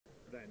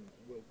and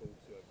we'll go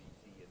to a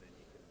VC and then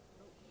you can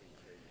read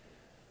through.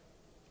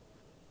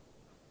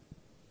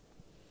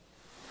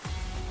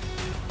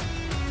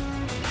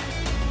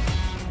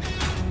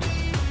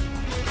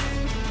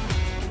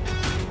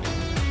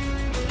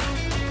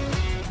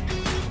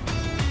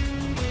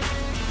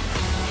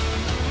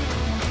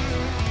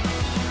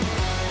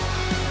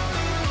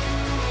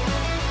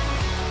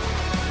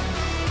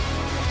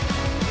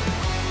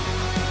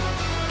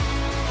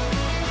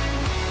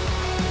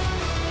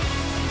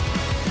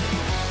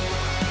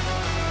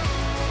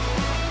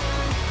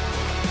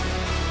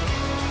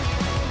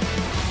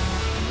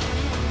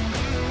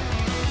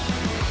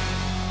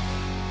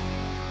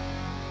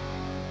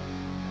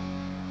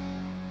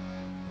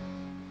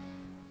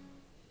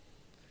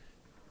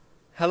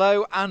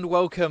 Hello and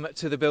welcome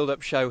to the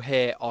build-up show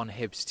here on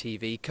Hibs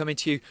TV, coming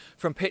to you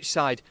from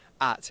pitchside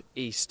at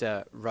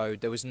Easter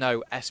Road. There was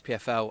no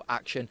SPFL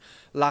action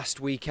last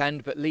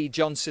weekend, but Lee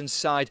Johnson's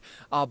side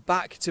are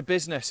back to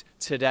business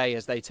today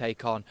as they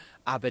take on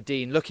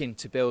Aberdeen, looking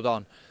to build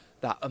on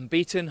that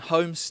unbeaten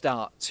home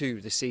start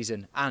to the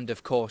season and,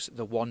 of course,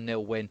 the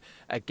 1-0 win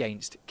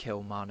against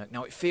Kilmarnock.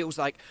 Now, it feels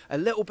like a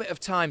little bit of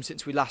time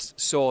since we last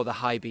saw the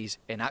Hibs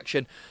in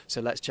action,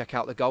 so let's check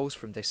out the goals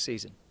from this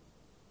season.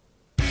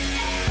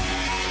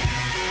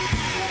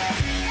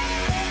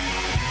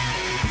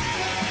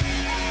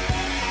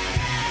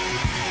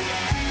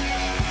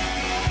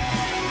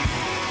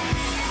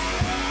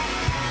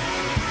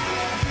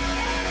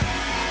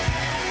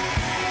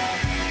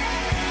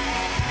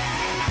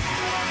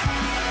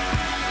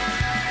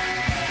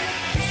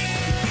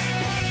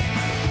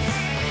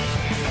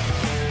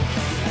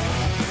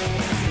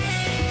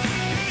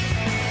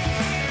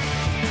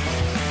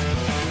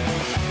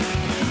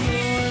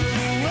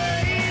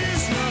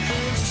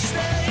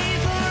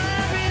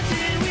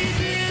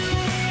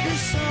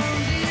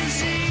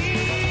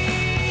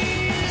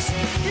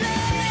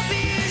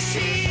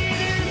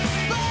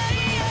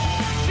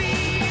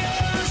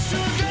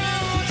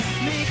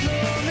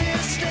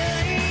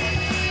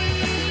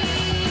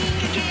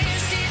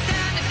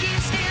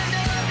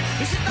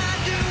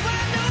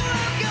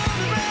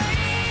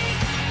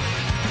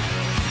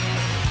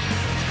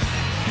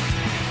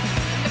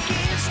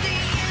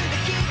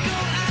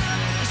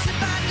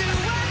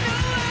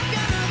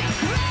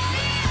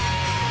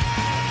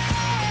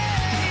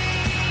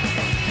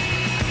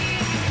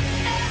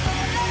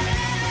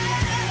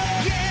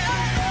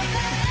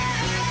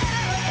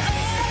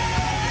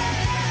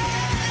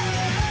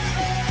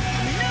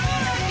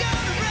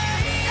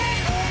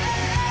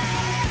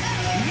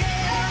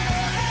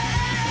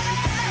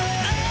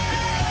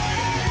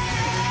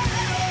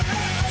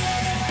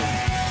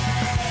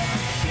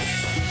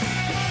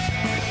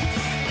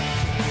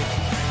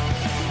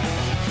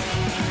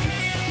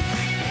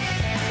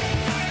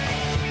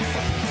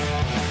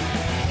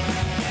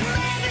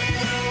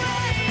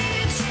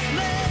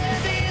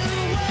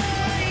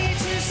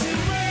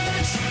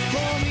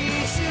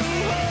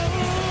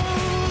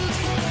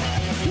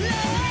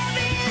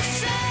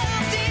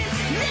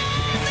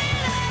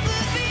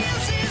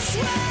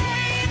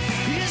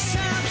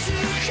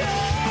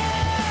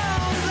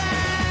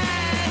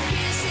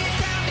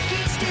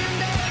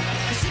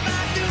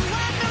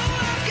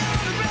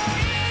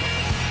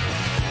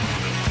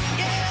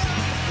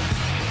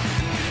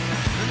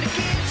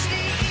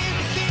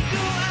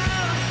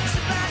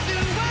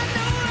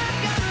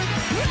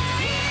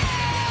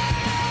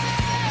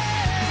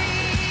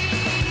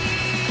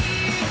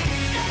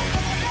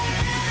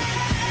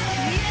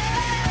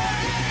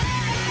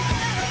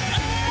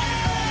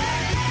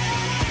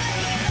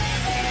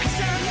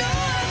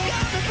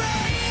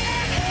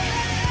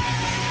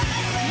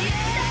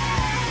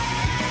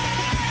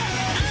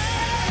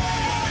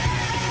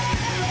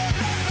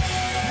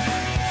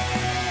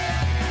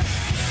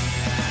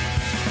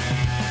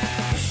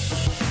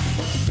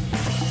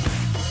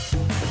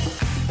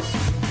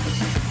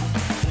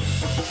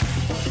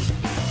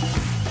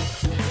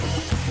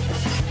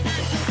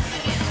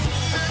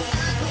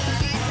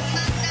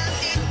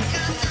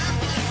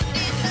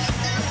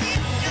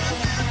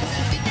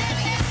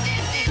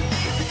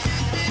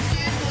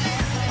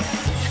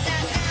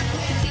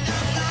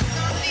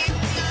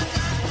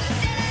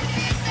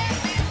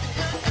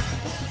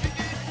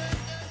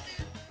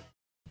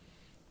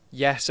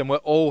 Yes, and we're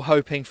all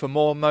hoping for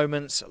more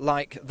moments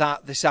like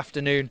that this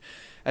afternoon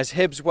as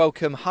Hibs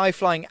welcome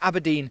high-flying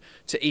Aberdeen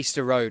to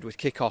Easter Road with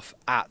kick-off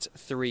at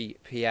 3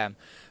 p.m.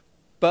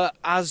 But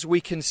as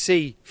we can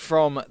see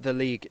from the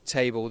league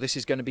table, this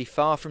is going to be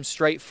far from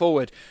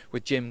straightforward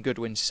with Jim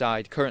Goodwin's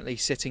side currently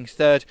sitting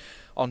third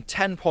on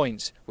 10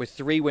 points with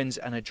 3 wins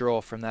and a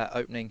draw from their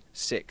opening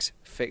 6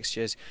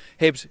 fixtures.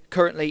 Hibs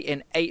currently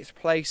in 8th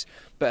place,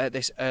 but at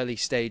this early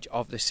stage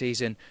of the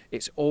season,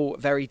 it's all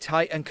very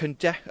tight and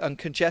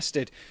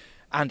congested.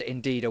 And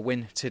indeed, a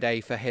win today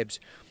for Hibs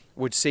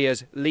would see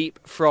us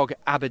leapfrog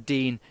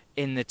Aberdeen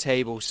in the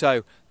table.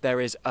 So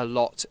there is a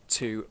lot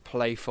to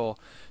play for.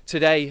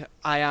 Today,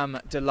 I am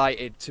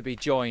delighted to be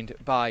joined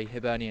by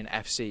Hibernian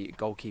FC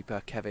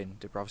goalkeeper Kevin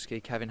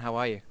Dąbrowski. Kevin, how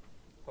are you?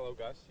 Hello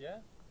guys, yeah,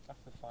 I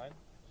feel fine,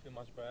 feel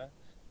much better.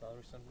 done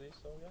recently.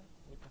 So yeah,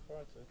 looking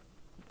forward to it.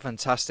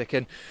 Fantastic.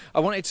 And I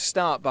wanted to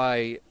start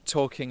by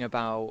talking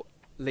about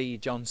Lee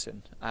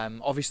Johnson.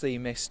 Obviously he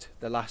missed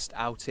the last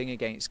outing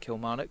against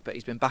Kilmarnock, but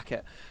he's been back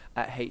at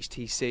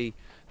HTC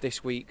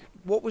this week.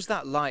 What was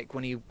that like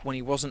when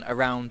he wasn't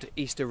around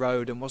Easter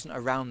Road and wasn't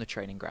around the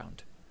training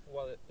ground?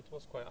 Well, it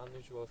was quite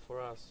unusual for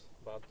us,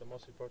 but the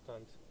most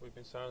important, we've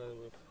been surrounded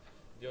with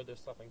the other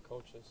staff and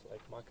coaches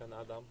like Mark and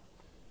Adam,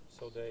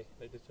 so they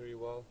did really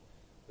well.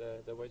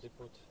 The way they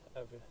put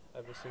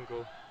every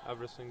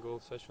single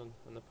session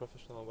in a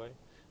professional way,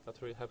 that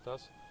really helped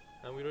us,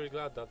 and we're really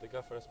glad that the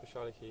gaffer,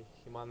 especially, he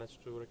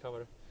managed to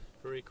recover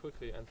very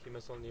quickly, and he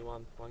missed only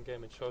one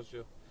game. It shows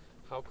you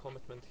how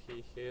commitment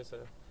he is,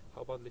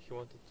 how badly he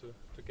wanted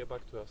to get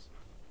back to us.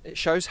 It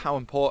shows how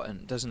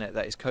important, doesn't it,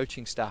 that his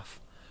coaching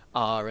staff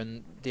are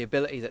and the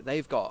ability that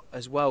they've got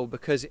as well,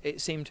 because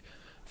it seemed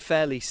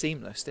fairly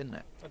seamless, didn't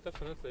it?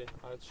 Definitely.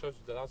 It shows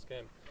you the last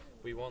game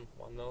we won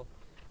 1-0,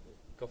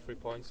 got 3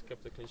 points,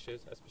 kept the clean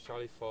sheet,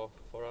 especially for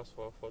us,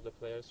 for the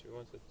players. We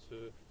wanted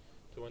to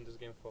win this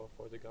game for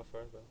the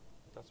gaffer, but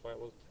that's why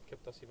it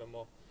kept us even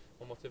more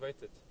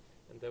motivated.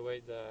 And the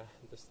way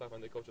the staff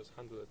and the coaches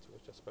handled it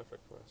was just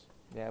perfect for us.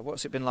 Yeah,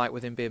 what's it been like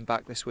with him being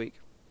back this week?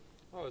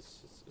 Oh,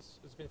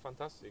 it's been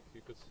fantastic.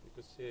 You could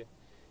see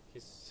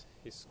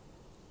he's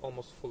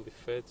almost fully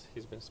fit.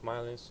 He's been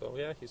smiling. So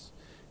yeah, he's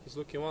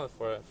looking well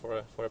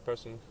for a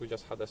person who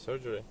just had a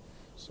surgery.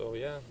 So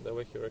yeah, the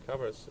way he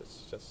recovers,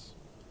 it's just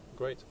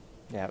great.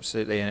 Yeah,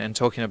 absolutely. And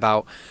talking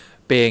about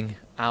being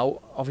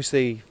out,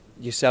 obviously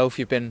yourself,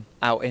 you've been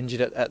out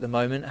injured at the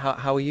moment.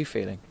 How are you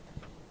feeling?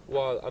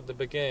 Well, at the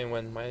beginning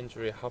when my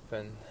injury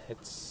happened,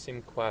 it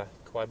seemed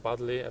quite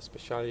badly,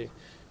 especially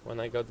when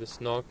I got this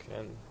knock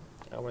and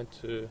I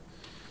went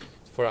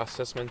for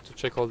assessment to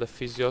check all the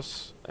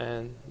physios,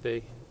 and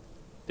the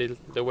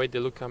way they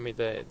look at me,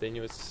 they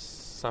knew it's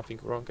something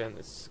wrong and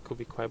it could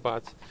be quite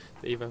bad.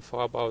 They even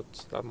thought about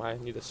that I might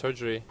need a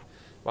surgery,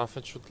 but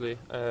unfortunately,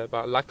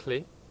 but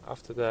luckily,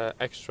 after the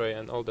X-ray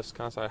and all the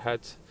scans I had,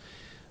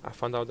 I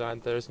found out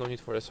that there is no need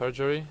for a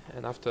surgery.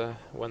 And after,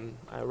 when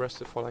I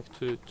rested for like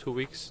two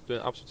weeks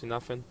doing absolutely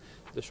nothing,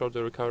 the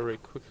shoulder recovered very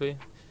quickly.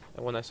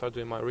 And when I started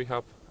doing my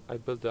rehab, I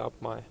built up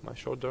my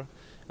shoulder,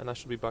 and I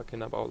should be back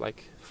in about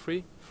like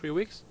three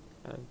weeks.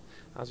 And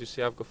as you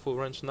see, I've got full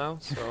range now,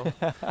 so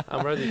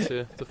I'm ready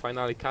to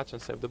finally catch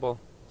and save the ball.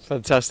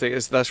 Fantastic.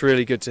 That's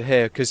really good to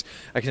hear, because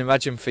I can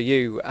imagine for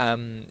you,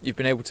 you've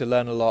been able to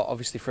learn a lot,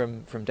 obviously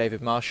from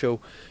David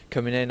Marshall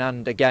coming in,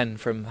 and again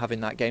from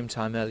having that game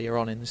time earlier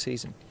on in the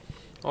season.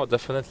 Oh,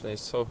 definitely.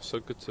 It's so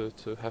good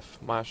to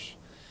have Marsh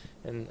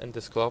in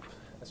this club,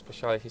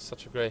 especially he's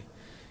such a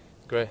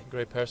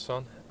great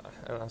person,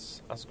 and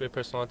as great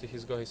personality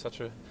he's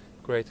such a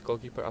great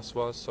goalkeeper as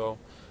well. So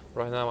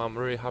right now I'm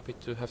really happy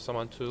to have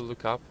someone to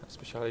look up,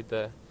 especially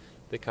the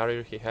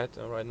career he had,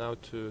 and right now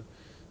to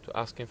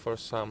ask him for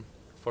some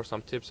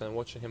tips and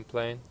watching him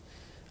playing,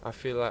 I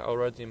feel like I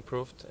already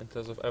improved in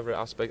terms of every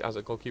aspect as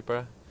a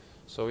goalkeeper.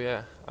 So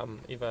yeah, I'm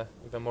even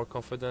more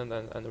confident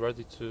and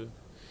ready to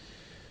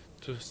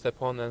step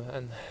on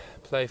and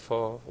play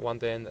for one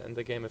day in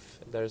the game if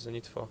there is a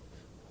need for.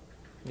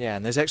 Yeah,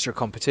 and there's extra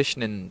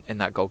competition in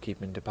that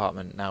goalkeeping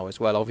department now as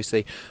well.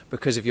 Obviously,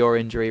 because of your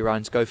injury,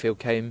 Ryan Schofield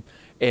came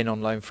in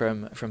on loan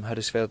from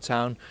Huddersfield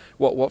Town.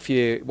 What have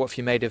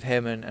you made of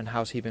him, and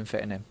how's he been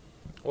fitting in?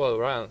 Well,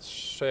 Ryan,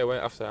 straight away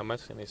after I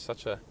met him, he's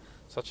such a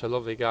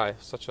lovely guy,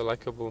 such a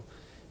likable.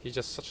 He's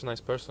just such a nice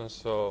person.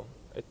 So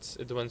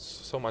it went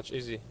so much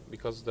easy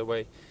because the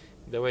way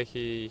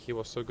he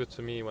was so good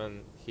to me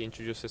when he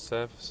introduced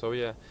himself. So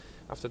yeah,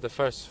 after the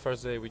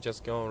first day we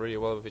just got on really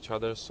well with each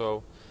other.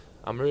 So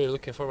I'm really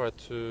looking forward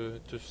to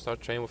start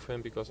training with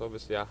him, because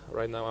obviously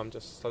right now I'm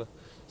just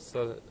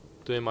still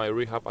doing my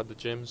rehab at the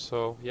gym.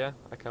 So yeah,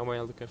 I can't wait.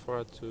 I'm looking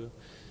forward to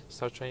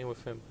start training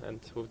with him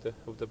and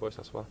with the boys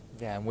as well.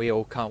 Yeah, and we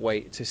all can't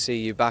wait to see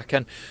you back.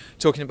 And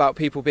talking about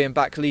people being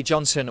back, Lee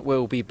Johnson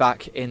will be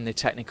back in the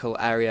technical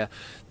area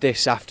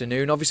this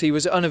afternoon. Obviously he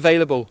was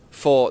unavailable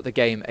for the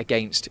game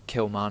against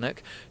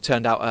Kilmarnock.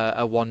 Turned out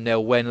a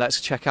 1-0 win.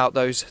 Let's check out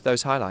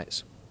those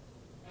highlights.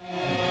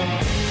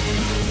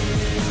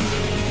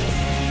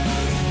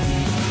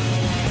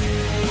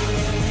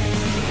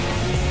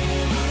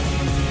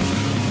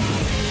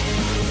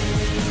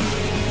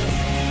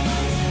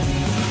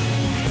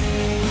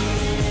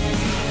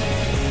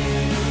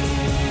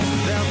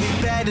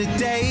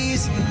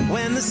 Days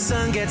when the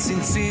sun gets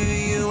into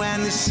you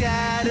and the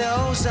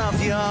shadows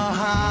of your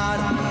heart.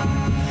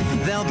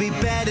 There'll be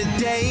better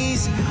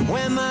days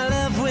when my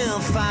love will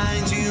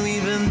find you,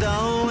 even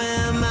though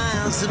we're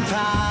miles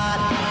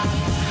apart.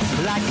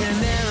 Like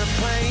an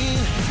airplane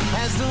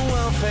as the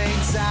world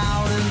fades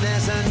out and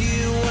there's a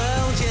new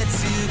world yet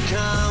to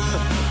come,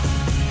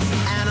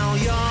 and all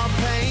your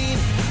pain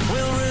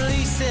will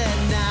release at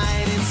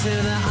night into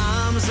the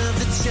arms of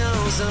the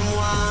chosen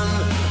one.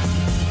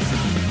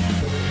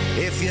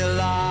 If you're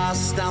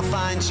lost, I'll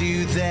find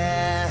you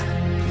there,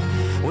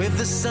 with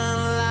the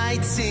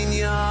sunlight in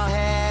your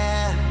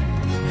hair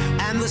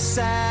and the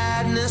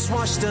sadness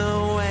washed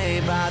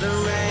away by the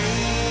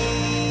rain.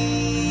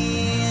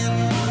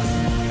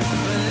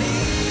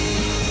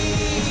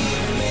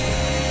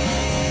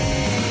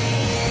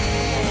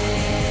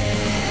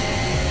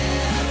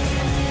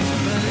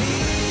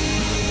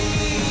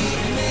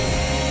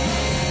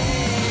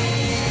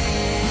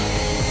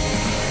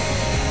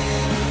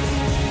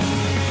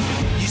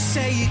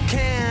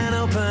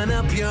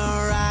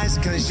 your eyes,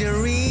 'cause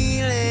you're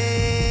reeling.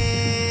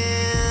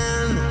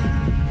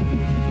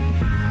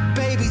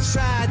 Baby,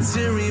 try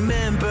to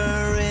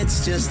remember,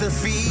 it's just a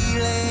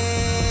feeling.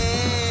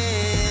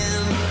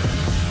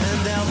 And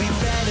there'll be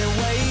better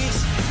waves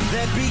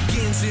that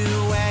begin to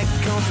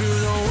echo through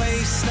the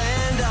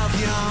wasteland of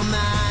your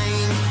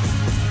mind.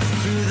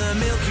 Through the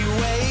Milky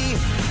Way,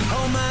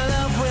 oh my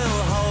love will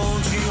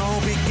hold you,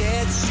 hope it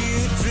gets you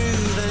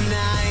through the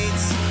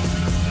night.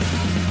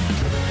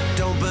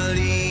 Don't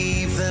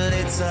believe the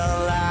little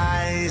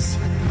lies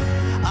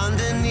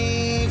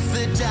underneath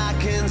the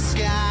darkened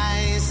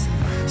skies.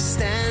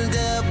 Stand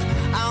up,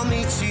 I'll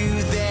meet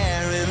you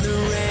there in the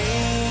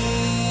rain.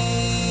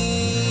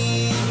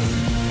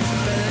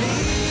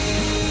 Believe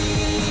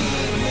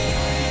me.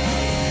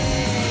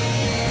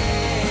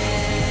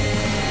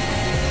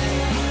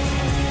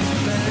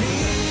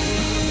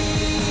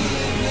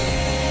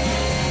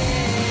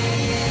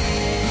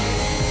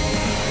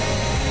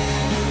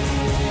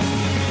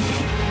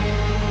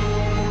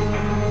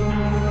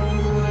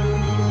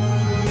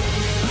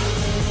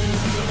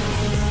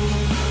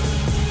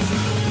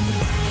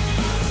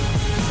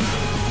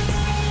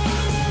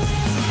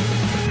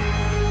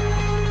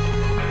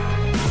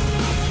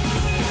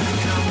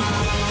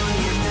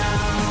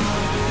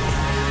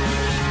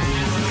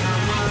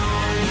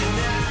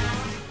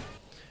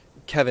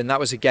 Kevin, that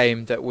was a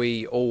game that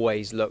we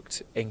always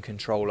looked in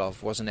control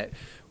of, wasn't it?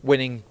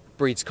 Winning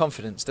breeds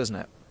confidence, doesn't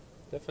it?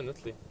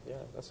 Definitely, yeah,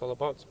 that's all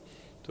about.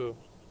 To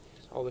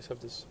always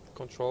have this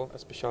control,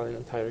 especially in the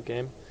entire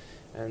game.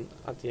 And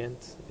at the end,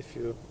 if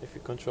you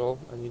control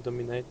and you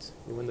dominate,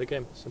 you win the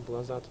game. Simple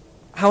as that.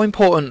 How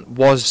important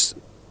was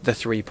the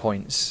 3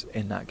 points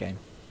in that game?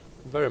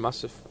 Very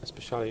massive,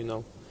 especially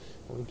when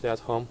we play at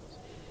home.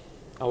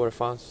 Our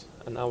fans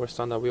and our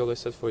standard, we always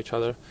set for each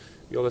other.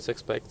 We always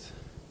expect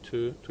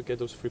to get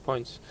those 3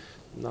 points.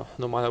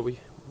 No matter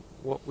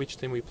which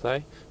team we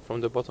play,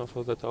 from the bottom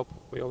to the top,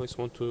 we always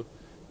want to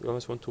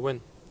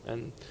win.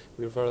 And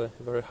we're very,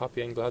 very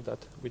happy and glad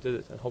that we did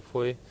it, and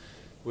hopefully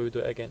we will do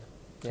it again.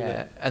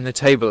 Yeah, and the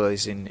table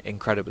is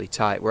incredibly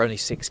tight. We're only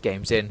 6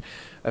 games in,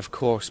 of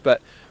course,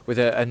 but with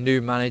a new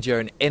manager,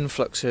 an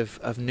influx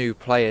of new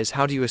players,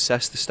 how do you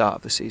assess the start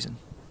of the season?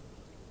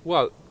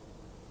 Well,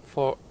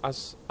 for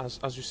as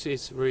you see,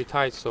 it's really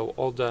tight. So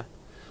all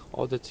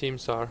the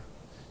teams are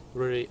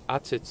really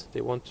at it.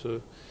 They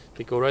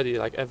go ready.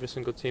 Like every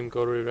single team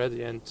go really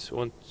ready and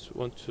want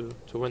to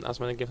win as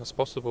many games as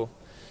possible.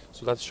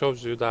 So that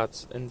shows you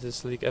that in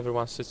this league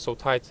everyone sits so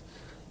tight.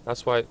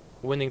 That's why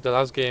winning the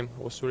last game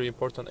was really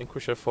important and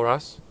crucial for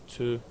us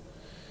to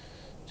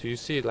you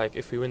see, like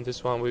if we win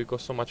this one, we go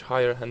so much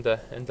higher in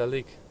the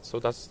league. So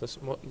that's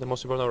the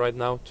most important right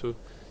now, to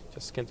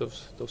just get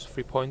those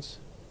 3 points,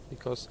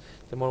 because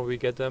the more we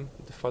get them,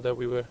 the further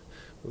we will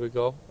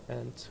go,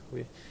 and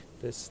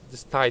this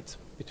tight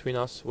between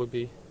us will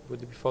be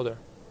further.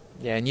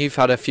 Yeah, and you've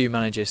had a few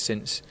managers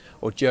since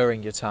or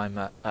during your time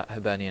at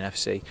Hibernian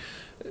FC.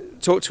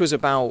 Talk to us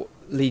about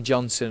Lee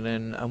Johnson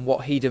and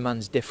what he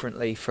demands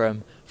differently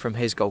from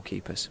his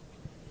goalkeepers.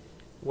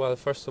 Well,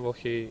 first of all,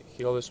 he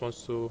always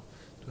wants to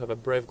have a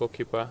brave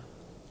goalkeeper,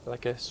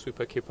 like a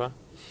sweeper keeper.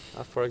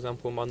 For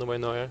example, Manuel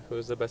Neuer, who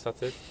is the best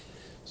at it.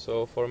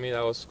 So for me,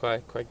 that was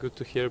quite good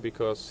to hear,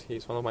 because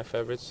he's one of my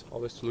favorites,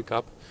 always to look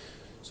up.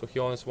 So he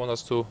always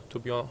wants us to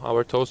be on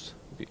our toes,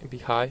 be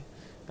high,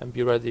 and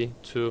be ready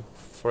to,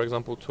 for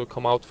example, to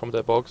come out from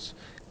the box,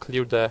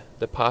 clear the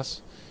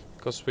pass,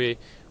 because we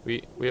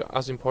are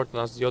as important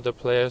as the other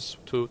players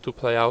to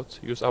play out,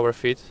 use our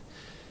feet,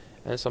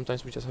 and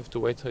sometimes we just have to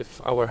wait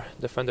if our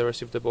defender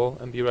receives the ball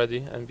and be ready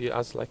and be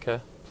as like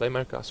a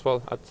playmaker as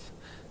well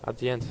at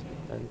the end.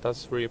 And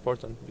that's really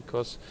important,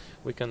 because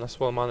we can as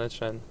well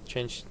manage and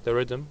change the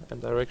rhythm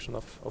and direction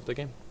of the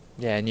game.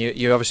 Yeah, and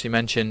you obviously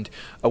mentioned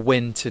a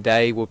win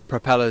today would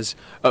propel us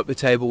up the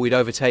table. We'd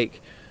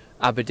overtake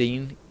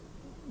Aberdeen.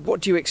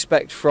 What do you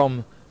expect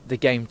from the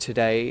game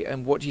today,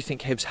 and what do you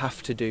think Hibs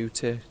have to do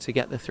to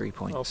get the 3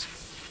 points?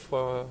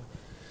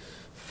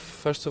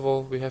 First of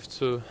all, we have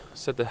to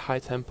set the high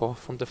tempo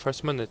from the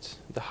first minute,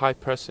 the high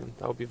pressing.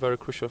 That will be very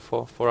crucial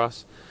for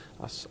us,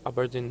 as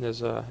Aberdeen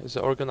is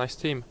an organized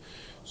team.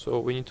 So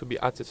we need to be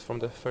at it from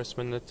the first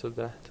minute to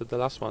the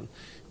last one.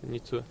 We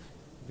need to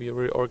be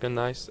really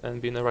organized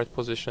and be in the right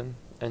position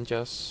and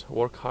just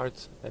work hard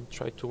and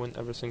try to win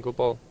every single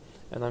ball.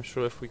 And I'm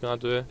sure if we're gonna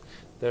do it,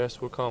 the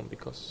rest will come,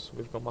 because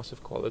we've got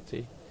massive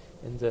quality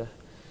in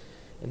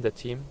the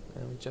team,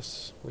 and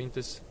we need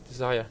this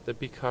desire, the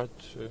big heart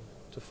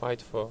to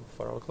fight for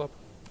our club.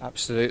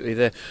 Absolutely,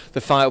 the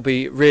fight will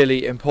be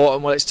really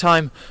important. Well, it's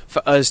time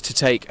for us to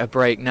take a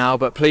break now,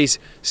 but please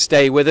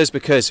stay with us,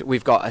 because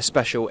we've got a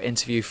special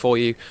interview for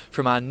you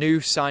from our new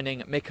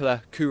signing,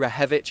 Mikola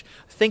Kurahevich.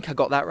 I think I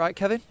got that right,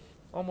 Kevin?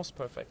 Almost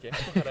perfect, yeah.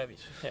 Kurahevich,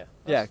 yeah.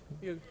 Yeah.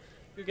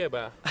 You get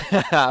better.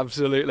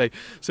 Absolutely.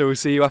 So we'll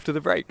see you after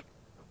the break.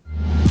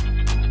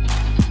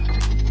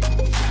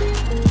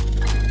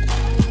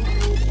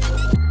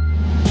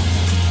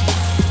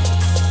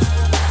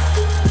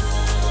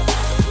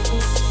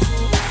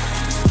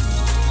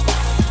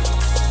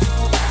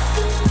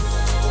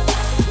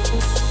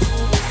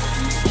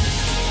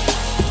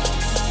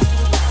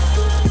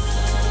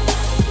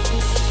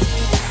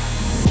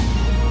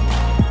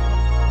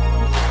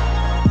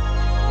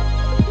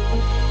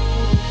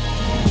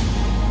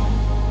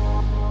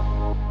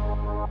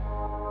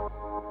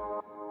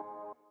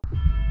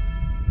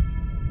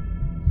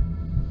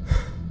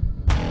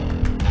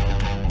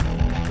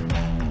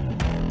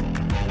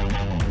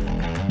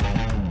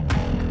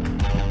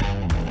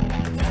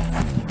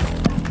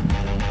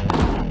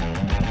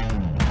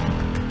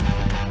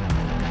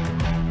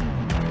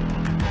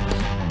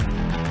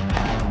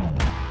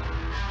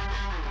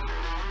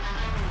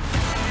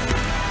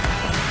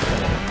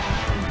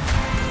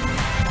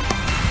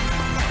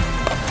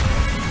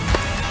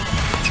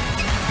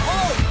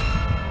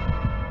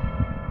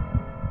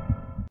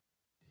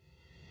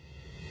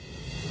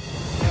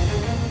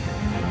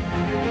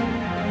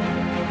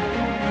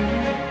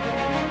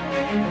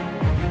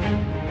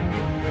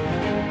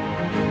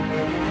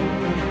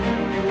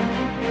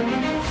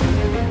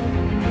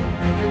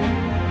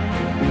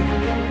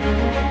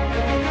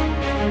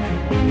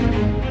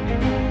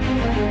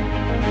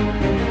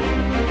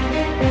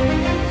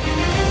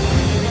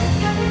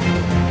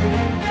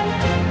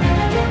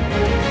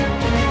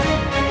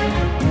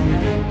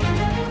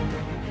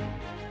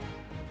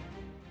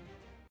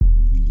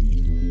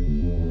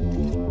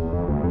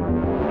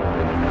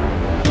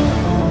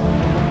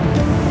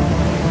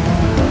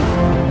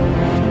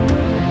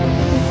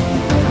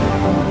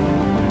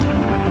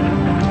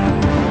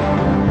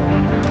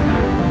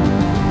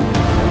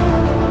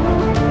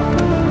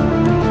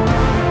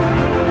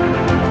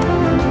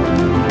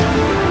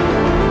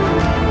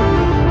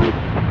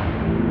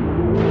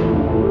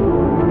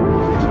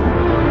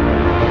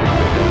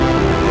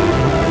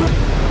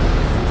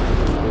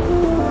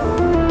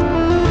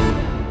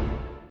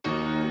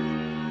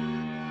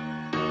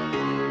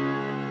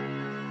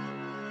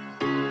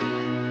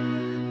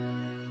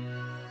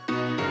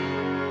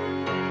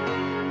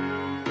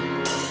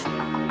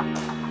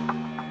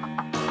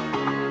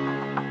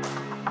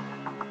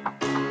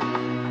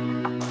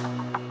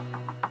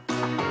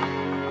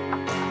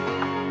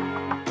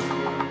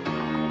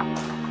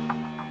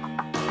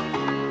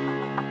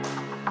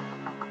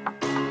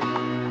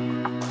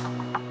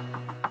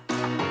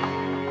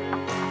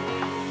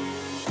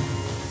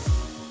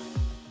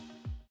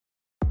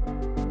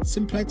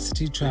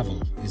 Simplexity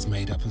Travel is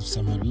made up of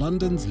some of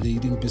London's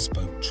leading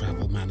bespoke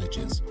travel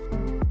managers.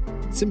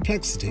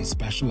 Simplexity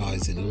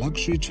specialise in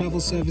luxury travel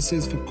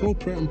services for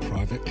corporate and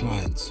private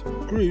clients,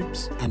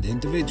 groups and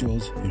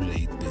individuals who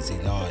lead busy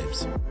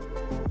lives.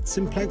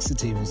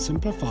 Simplexity will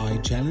simplify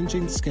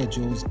challenging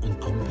schedules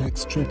and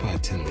complex trip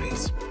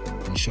itineraries,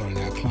 ensuring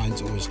our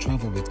clients always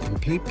travel with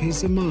complete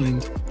peace of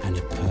mind and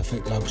in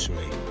perfect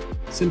luxury.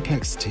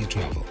 Simplexity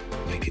Travel,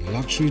 making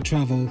luxury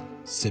travel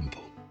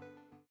simple.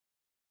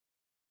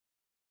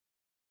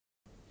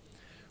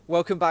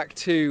 Welcome back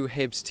to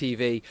Hibs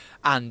TV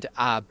and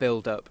our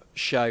build-up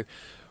show.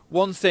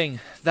 One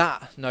thing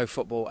that No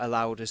Football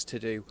allowed us to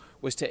do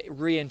was to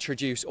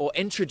reintroduce, or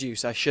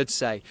introduce I should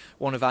say,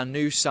 one of our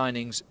new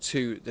signings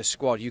to the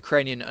squad,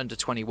 Ukrainian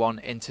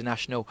under-21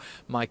 international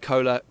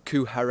Mykola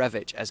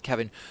Kuharevich, as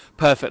Kevin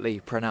perfectly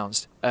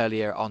pronounced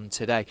earlier on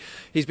today.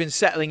 He's been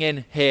settling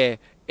in here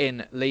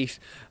in Leith,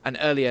 and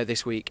earlier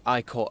this week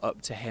I caught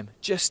up to him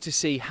just to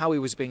see how he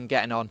was been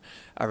getting on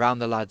around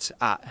the lads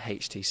at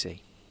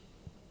HTC.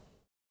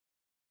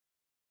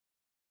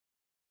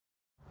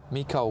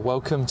 Mikol,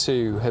 welcome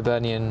to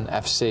Hibernian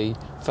FC.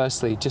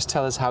 Firstly, just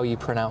tell us how you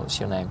pronounce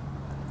your name.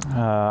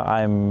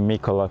 I'm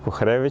Mykola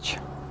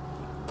Kuharevich.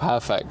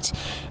 Perfect.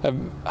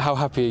 How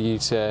happy are you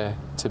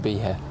to be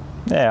here?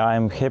 Yeah,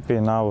 I'm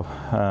happy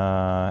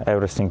now.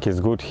 Everything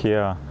is good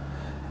here.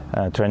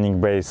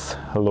 Training base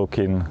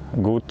looking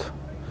good,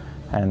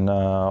 and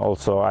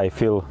also I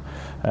feel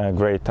a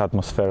great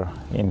atmosphere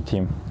in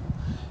team.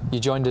 You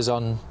joined us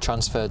on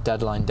transfer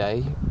deadline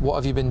day. What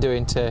have you been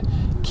doing to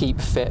keep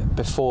fit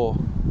before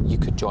you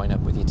could join up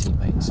with your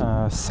teammates?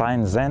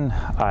 Since then,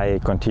 I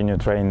continue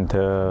trained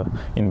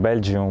in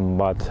Belgium,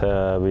 but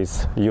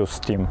with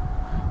youth team,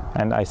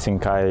 and I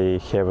think I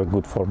have a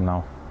good form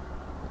now.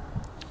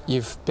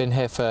 You've been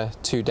here for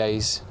 2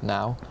 days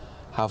now.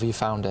 How have you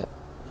found it?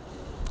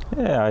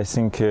 Yeah, I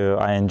think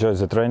I enjoy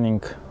the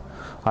training.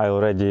 I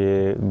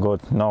already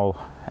got to know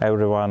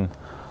everyone,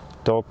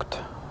 talked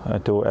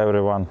to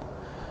everyone,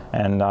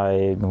 and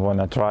I want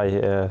to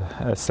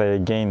try say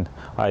again,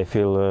 I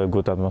feel a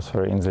good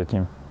atmosphere in the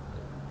team.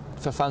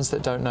 For fans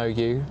that don't know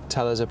you,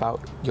 tell us about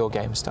your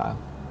game style.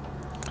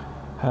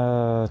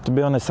 To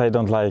be honest, I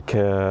don't like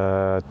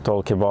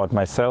talk about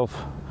myself.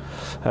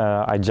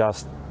 I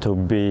just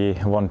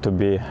want to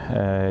be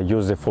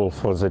useful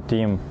for the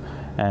team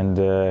and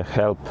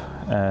help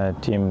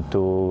team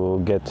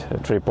to get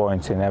 3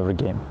 points in every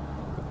game.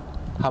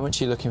 How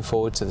much are you looking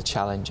forward to the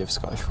challenge of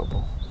Scottish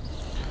football?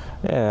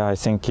 Yeah, I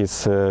think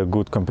it's a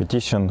good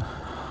competition.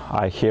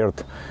 I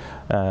heard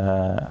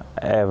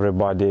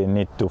everybody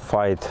need to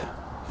fight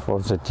for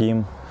the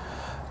team,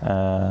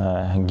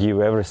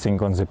 give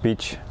everything on the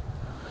pitch.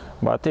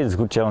 But it's a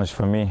good challenge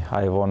for me.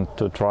 I want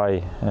to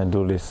try and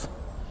do this.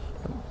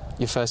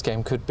 Your first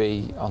game could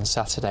be on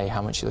Saturday.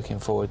 How much are you looking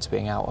forward to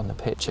being out on the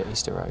pitch at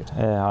Easter Road?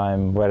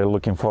 I'm very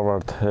looking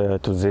forward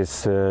to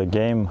this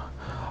game.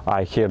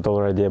 I heard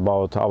already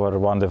about our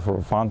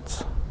wonderful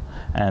fans,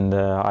 and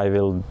I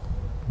will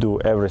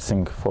do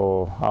everything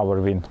for our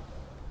win.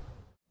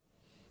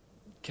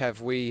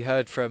 Kev, we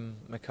heard from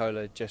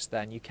Mykola just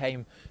then. You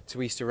came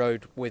to Easter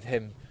Road with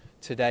him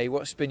today.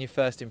 What's been your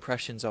first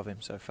impressions of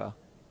him so far?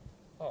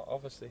 Oh,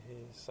 obviously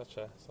he's such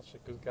a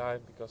good guy,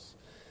 because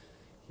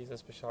he's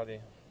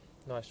especially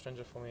not a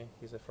stranger for me.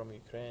 He's from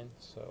Ukraine,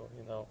 so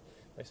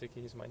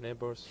basically he's my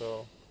neighbor.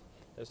 So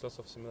there's lots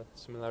of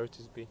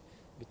similarities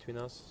between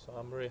us. So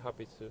I'm really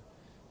happy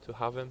to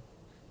have him.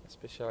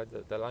 Especially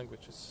the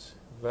language is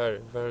very,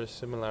 very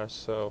similar.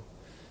 So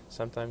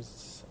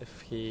sometimes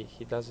if he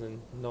doesn't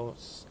know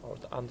or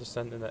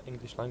understand in the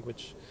English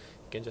language,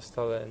 he can just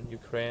tell in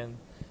Ukrainian,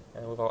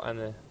 and without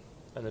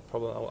any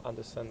problem I will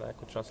understand. I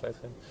could translate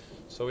him.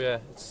 So yeah,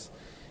 it's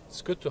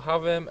good to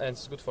have him, and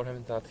it's good for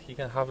him that he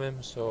can have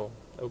him. So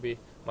it will be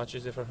much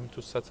easier for him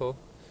to settle,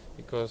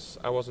 because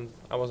I wasn't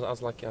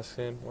as lucky as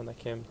him when I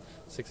came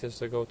 6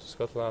 years ago to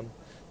Scotland.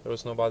 There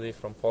was nobody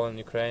from Poland,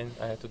 Ukraine.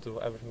 I had to do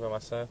everything by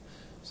myself.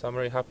 So I'm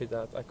very happy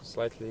that I could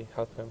slightly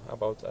help him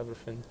about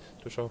everything,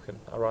 to show him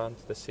around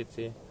the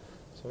city.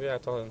 So yeah, I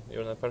told him,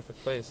 you're in a perfect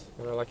place.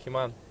 You're a lucky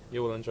man.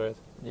 You will enjoy it.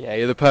 Yeah,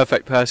 you're the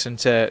perfect person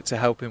to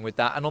help him with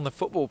that. And on the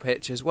football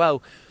pitch as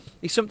well,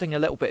 he's something a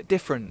little bit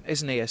different,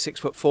 isn't he? A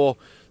 6'4"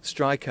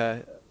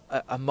 striker,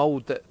 a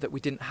mould that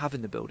we didn't have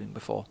in the building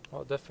before.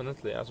 Oh,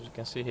 definitely. As you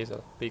can see, he's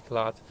a big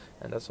lad,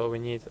 and that's all we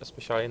need,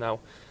 especially now,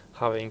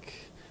 having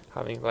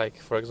like,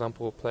 for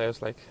example,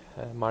 players like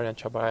Marian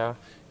Chabaya,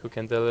 who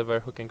can deliver,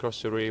 who can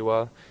cross you really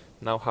well.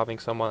 Now having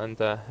someone in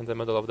the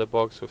middle of the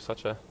box with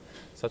such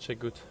a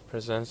good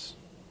presence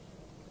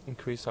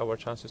increase our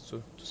chances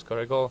to score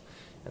a goal,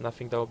 and I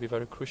think that will be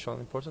very crucial and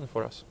important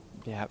for us.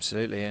 Yeah,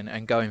 absolutely.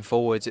 And going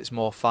forwards, it's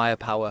more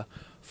firepower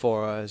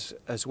for us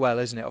as well,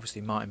 isn't it?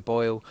 Obviously, Martin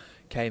Boyle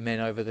came in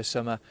over the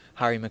summer.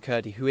 Harry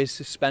McCurdy, who is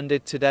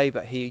suspended today,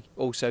 but he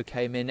also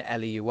came in.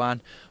 Eli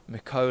Yuan,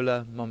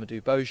 Mykola,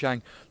 Mamadou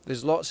Bojang.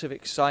 There's lots of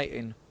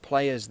exciting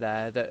players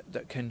there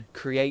that can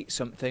create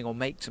something or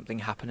make something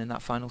happen in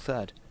that final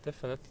third.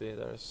 Definitely,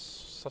 there's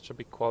such a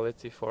big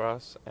quality for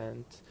us,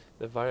 and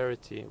the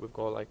variety. We've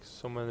got like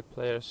so many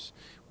players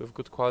with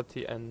good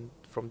quality and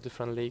from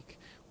different league,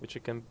 which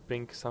you can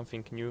bring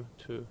something new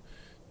to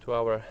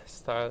our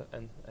style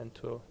and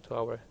to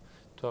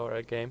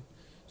our game.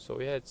 So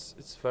yeah,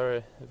 it's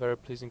very very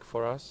pleasing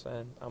for us,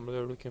 and I'm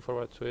really looking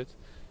forward to it.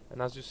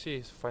 And as you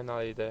see,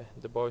 finally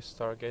the boys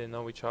start getting to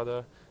know each other,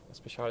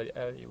 especially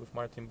early with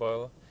Martin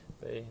Boyle.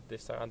 They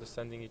start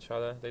understanding each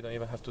other. They don't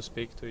even have to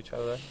speak to each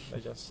other.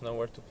 They just know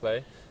where to play,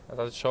 and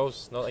that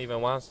shows not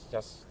even once,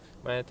 just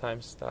many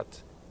times that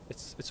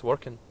it's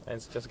working and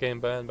it's just getting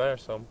better and better.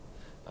 So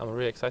I'm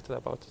really excited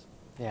about it.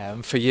 Yeah,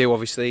 and for you,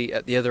 obviously,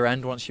 at the other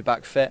end, once you're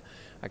back fit,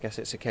 I guess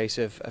it's a case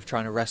of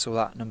trying to wrestle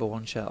that number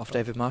one shirt off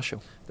David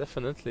Marshall.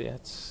 Definitely,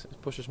 it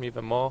pushes me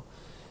even more.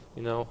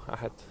 You know, I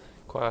had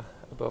quite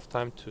a bit of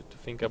time to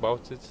think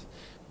about it,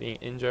 being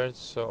injured,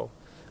 so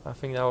I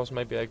think that was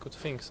maybe a good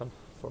thing.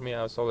 For me,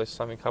 I was always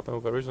something happened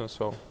with a reason,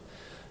 so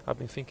I've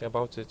been thinking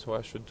about it, what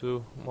I should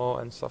do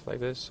more and stuff like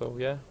this. So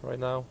yeah, right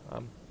now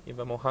I'm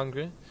even more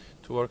hungry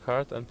to work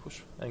hard and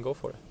push and go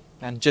for it.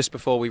 And just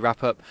before we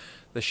wrap up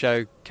the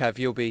show, Kev,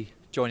 you'll be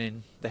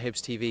joining the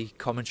Hibs TV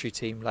commentary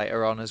team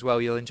later on as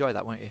well. You'll enjoy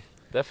that, won't you?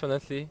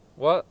 Definitely.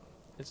 Well,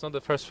 it's not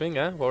the first thing,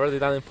 we're already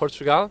done in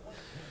Portugal,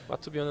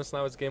 but to be honest,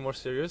 now it's getting more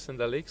serious in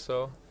the league,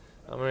 so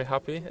I'm very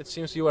happy. It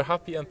seems you were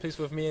happy and pleased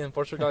with me in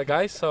Portugal,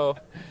 guys, so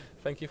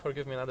thank you for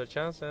giving me another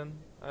chance, and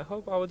I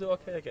hope I will do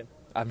okay again.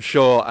 I'm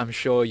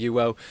sure you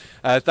will.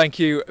 Thank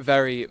you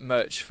very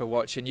much for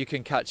watching. You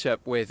can catch up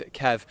with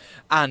Kev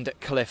and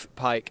Cliff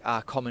Pike,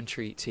 our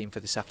commentary team for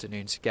this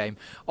afternoon's game,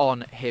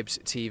 on Hibs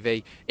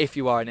TV if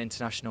you are an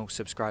international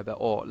subscriber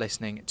or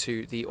listening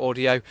to the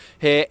audio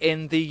here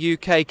in the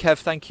UK. Kev,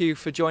 thank you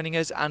for joining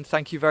us, and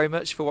thank you very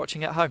much for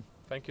watching at home.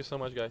 Thank you so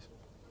much, guys.